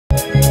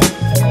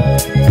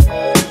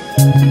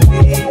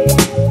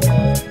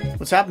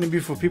What's happening,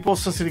 beautiful people?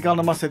 So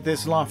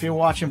if you're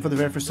watching for the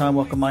very first time,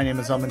 welcome. My name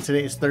is and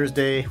today is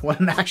Thursday. What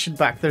an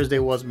action-packed Thursday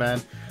was,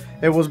 man.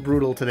 It was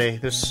brutal today.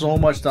 There's so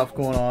much stuff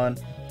going on.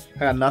 I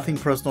got nothing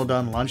personal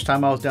done.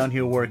 Lunchtime I was down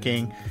here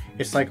working.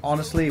 It's like,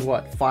 honestly,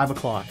 what, 5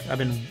 o'clock. I've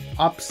been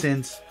up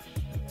since,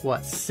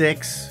 what,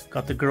 6.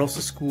 Got the girls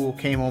to school,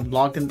 came home,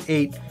 logged in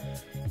 8,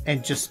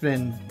 and just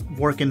been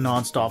working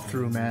non-stop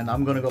through, man.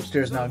 I'm gonna go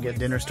upstairs now and get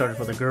dinner started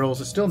for the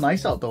girls. It's still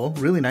nice out though,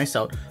 really nice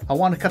out. I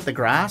want to cut the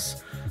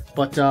grass,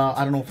 but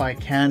I don't know if I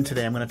can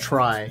today. I'm gonna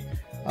try,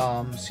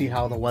 see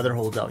how the weather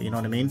holds out, you know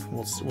what I mean?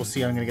 We'll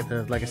see. I'm gonna get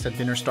the, like I said,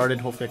 dinner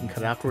started. Hopefully I can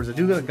cut it afterwards. I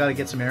do gotta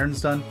get some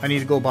errands done. I need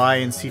to go by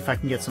and see if I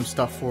can get some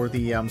stuff for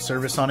the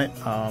service on it.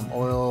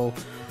 Oil,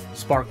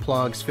 spark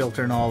plugs,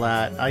 filter and all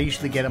that. I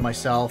usually get it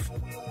myself.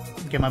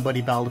 Get my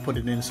buddy Bal to put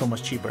it in, so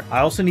much cheaper. I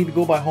also need to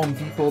go by Home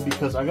Depot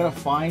because I gotta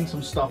find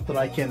some stuff that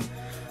I can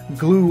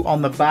glue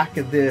on the back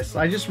of this.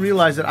 I just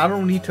realized that I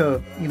don't need to,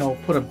 you know,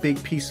 put a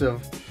big piece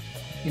of,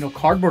 you know,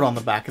 cardboard on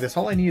the back of this.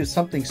 All I need is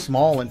something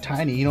small and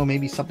tiny, you know,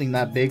 maybe something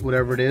that big,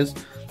 whatever it is.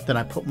 Then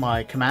I put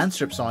my command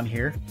strips on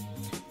here,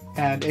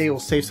 and it will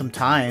save some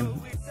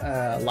time,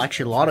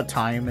 actually a lot of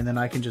time, and then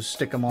I can just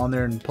stick them on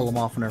there and pull them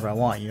off whenever I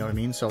want, you know what I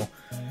mean? So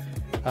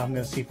I'm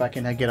gonna see if I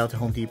can get out to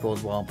Home Depot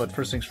as well. But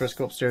first things first,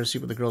 go upstairs, see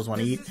what the girls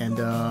want to eat, and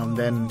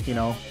then, you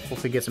know,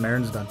 hopefully get some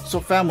errands done. So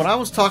fam, when I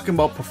was talking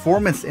about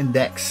performance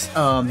index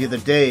the other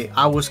day,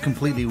 I was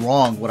completely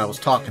wrong what I was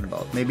talking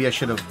about. Maybe I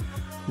should have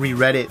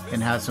reread it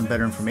and had some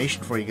better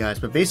information for you guys.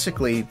 But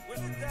basically,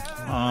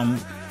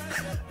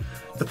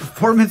 the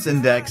performance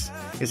index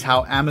is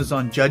how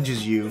Amazon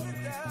judges you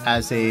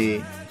as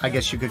a, I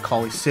guess you could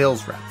call a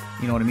sales rep.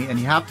 You know what I mean? And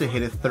you have to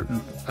hit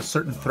a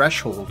certain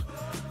threshold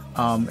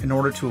in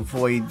order to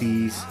avoid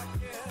these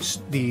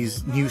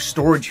new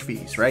storage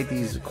fees, right?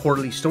 These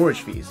quarterly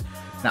storage fees.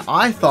 Now,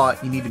 I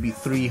thought you need to be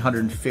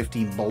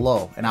 350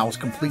 below, and I was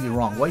completely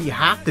wrong. What you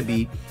have to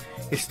be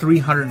is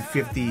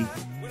 350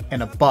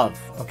 and above,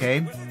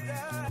 okay?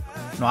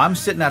 Now, I'm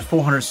sitting at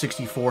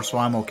 464, so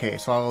I'm okay.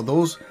 So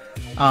those,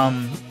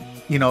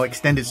 you know,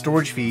 extended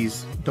storage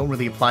fees don't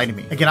really apply to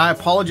me. Again, I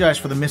apologize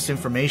for the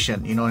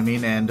misinformation, you know what I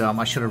mean? And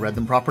I should have read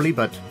them properly,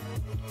 but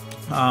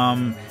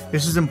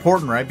this is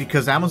important, right?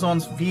 Because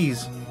Amazon's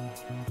fees,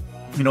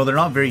 you know, they're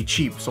not very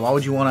cheap. So why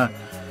would you want to,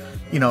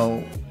 you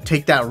know,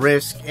 take that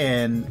risk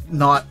and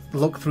not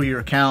look through your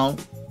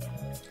account,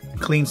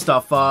 clean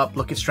stuff up,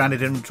 look at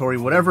stranded inventory,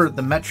 whatever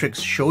the metrics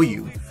show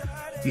you,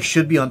 you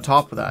should be on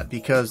top of that,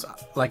 because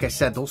like I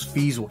said, those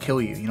fees will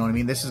kill you. You know what I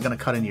mean? This is going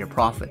to cut into your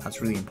profit. That's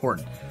really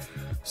important.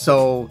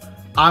 So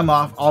I'm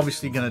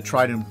obviously going to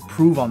try to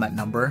improve on that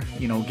number,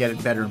 you know, get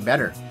it better and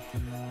better.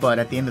 But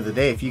at the end of the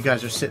day, if you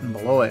guys are sitting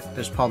below it,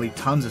 there's probably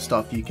tons of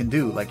stuff you can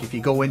do. Like if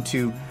you go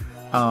into,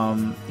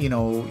 you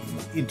know,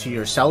 into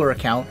your seller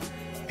account,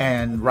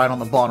 and right on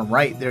the bottom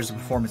right, there's a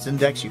performance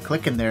index. You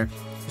click in there,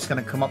 it's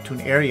going to come up to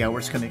an area where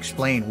it's going to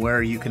explain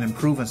where you can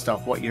improve and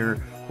stuff, what your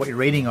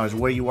rating is,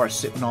 where you are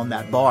sitting on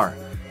that bar,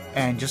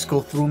 and just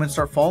go through them and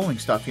start following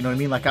stuff. You know what I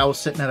mean? Like I was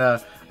sitting at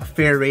a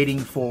fair rating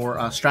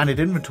for stranded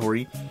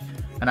inventory,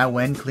 and I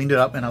went, cleaned it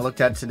up, and I looked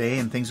at it today,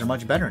 and things are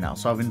much better now.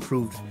 So I've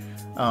improved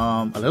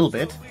a little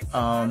bit,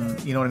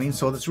 you know what I mean?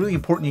 So it's really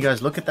important you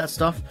guys look at that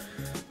stuff,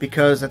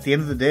 because at the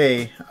end of the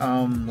day,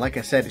 like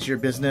I said, it's your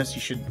business.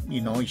 You should,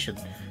 you know, you should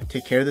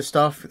take care of this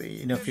stuff.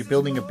 You know, if you're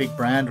building a big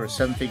brand or a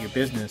 7-figure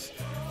business,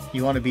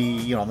 you want to be,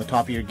 you know, on the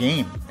top of your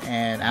game,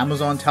 and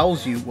Amazon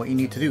tells you what you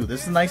need to do.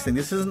 This is a nice thing.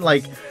 This isn't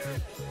like,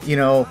 you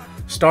know,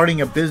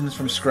 starting a business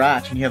from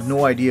scratch and you have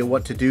no idea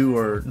what to do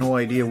or no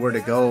idea where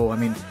to go. I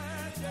mean,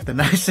 the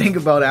nice thing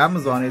about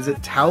Amazon is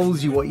it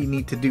tells you what you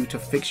need to do to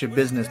fix your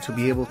business, to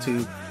be able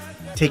to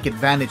take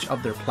advantage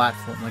of their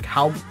platform. Like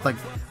how, like,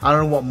 I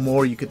don't know what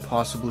more you could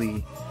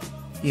possibly,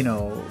 you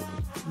know,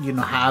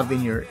 have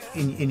in your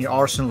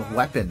arsenal of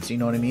weapons. You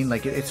know what I mean?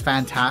 Like it's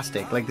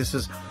fantastic. Like this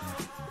is,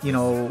 you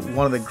know,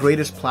 one of the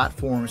greatest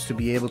platforms to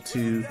be able to,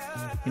 you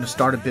know,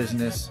 start a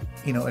business,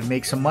 you know, and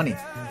make some money,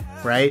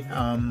 right?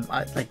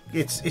 Like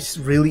it's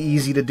really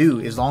easy to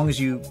do as long as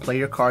you play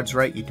your cards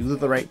right, you do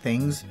the right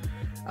things.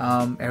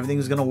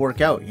 Everything's gonna work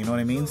out, you know what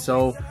I mean?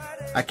 So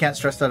I can't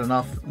stress that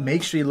enough.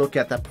 Make sure you look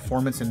at that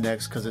performance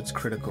index, because it's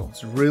critical.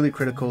 It's really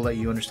critical that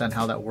you understand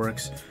how that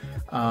works.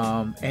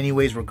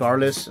 Anyways,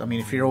 regardless, I mean,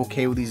 if you're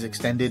okay with these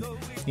extended,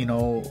 you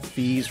know,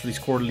 fees for these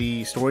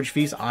quarterly storage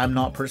fees, I'm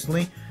not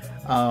personally.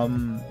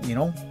 You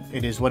know,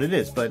 it is what it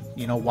is. But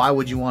you know, why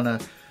would you want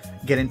to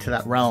get into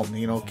that realm?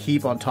 You know,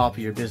 keep on top of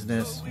your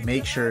business,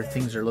 make sure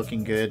things are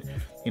looking good,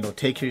 you know,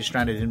 take care of your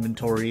stranded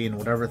inventory and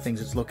whatever things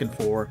it's looking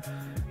for,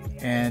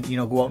 and, you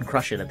know, go out and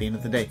crush it at the end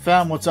of the day.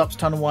 Fam, what's up? It's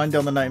time to wind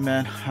down the night,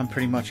 man. I'm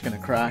pretty much gonna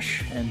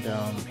crash and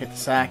hit the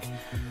sack.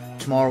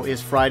 Tomorrow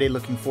is Friday.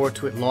 Looking forward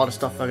to it. A lot of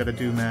stuff I gotta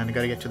do, man. I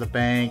gotta get to the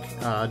bank,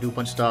 do a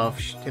bunch of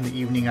stuff. In the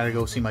evening, I gotta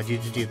go see my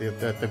Jiji,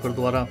 the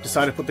Gurdwara.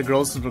 Decided to put the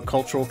girls into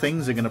cultural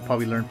things. They're gonna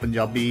probably learn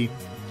Punjabi,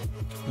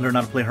 learn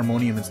how to play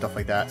harmonium and stuff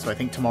like that. So I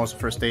think tomorrow's the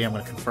first day. I'm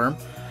gonna confirm.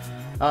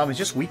 It's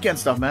just weekend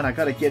stuff, man. I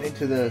gotta get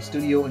into the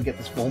studio and get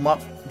this foam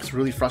up. It's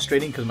really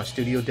frustrating because my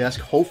studio desk,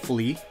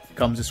 hopefully,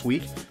 comes this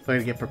week, but I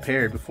gotta get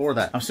prepared before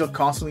that. I'm still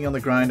constantly on the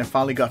grind. I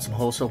finally got some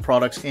wholesale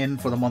products in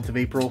for the month of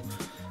April.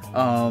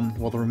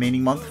 Well, the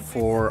remaining month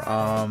for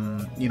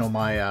you know,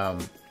 my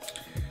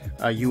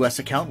US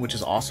account, which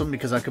is awesome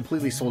because I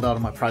completely sold out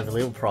of my private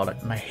label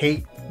product, and I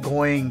hate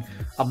going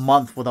a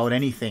month without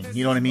anything,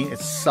 you know what I mean? It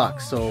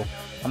sucks. So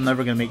I'm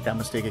never gonna make that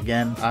mistake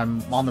again.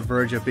 I'm on the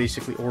verge of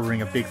basically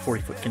ordering a big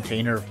 40-foot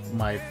container of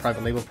my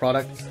private label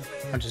product.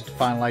 I'm just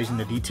finalizing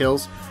the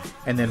details,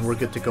 and then we're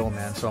good to go,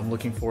 man. So I'm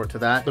looking forward to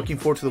that. Looking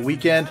forward to the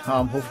weekend.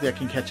 Hopefully I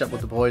can catch up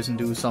with the boys and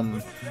do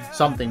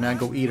something, man.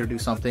 Go eat or do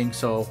something.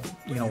 So,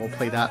 you know, we'll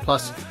play that.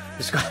 Plus,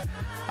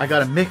 I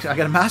got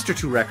a Master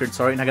 2 record,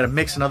 sorry, and I got to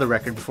mix another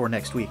record before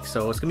next week.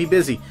 So it's gonna be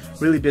busy,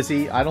 really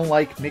busy. I don't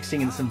like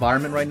mixing in this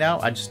environment right now.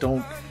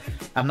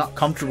 I'm not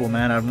comfortable,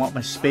 man. I want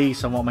my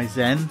space, I want my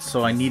zen,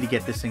 so I need to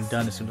get this thing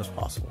done as soon as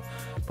possible.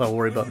 But I'll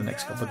worry about the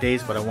next couple of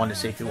days. But I wanted to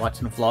say, if you're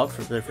watching the vlog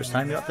for the very first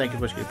time, thank you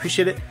very much. I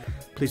appreciate it.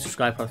 Please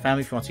subscribe for the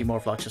family. If you want to see more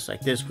vlogs just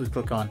like this, please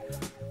click on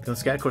the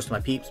sky. Of course, to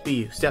my peeps, be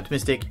you, stay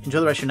optimistic,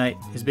 enjoy the rest of your night.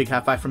 Here's a big high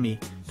five from me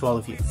to all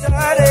of you.